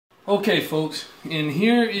Okay, folks, and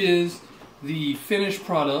here is the finished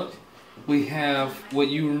product. We have what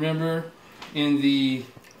you remember in the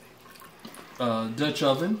Dutch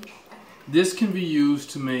oven. This can be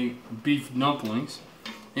used to make beef dumplings.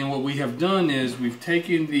 And what we have done is we've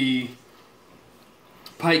taken the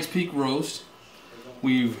Pikes Peak roast,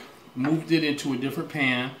 we've moved it into a different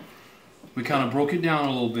pan. We kind of broke it down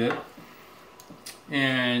a little bit,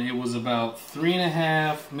 and it was about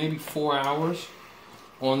 3.5, maybe 4 hours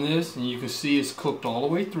on this, and you can see it's cooked all the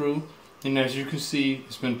way through. And as you can see,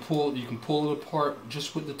 it's been pulled. You can pull it apart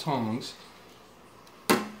just with the tongs.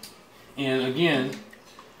 And again,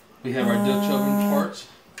 we have our Dutch oven parts,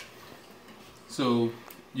 so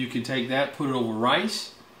you can take that, put it over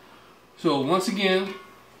rice. So once again,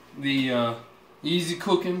 the easy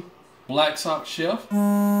cooking Black Sox chef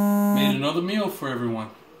made another meal for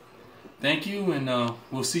everyone. Thank you, and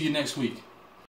we'll see you next week.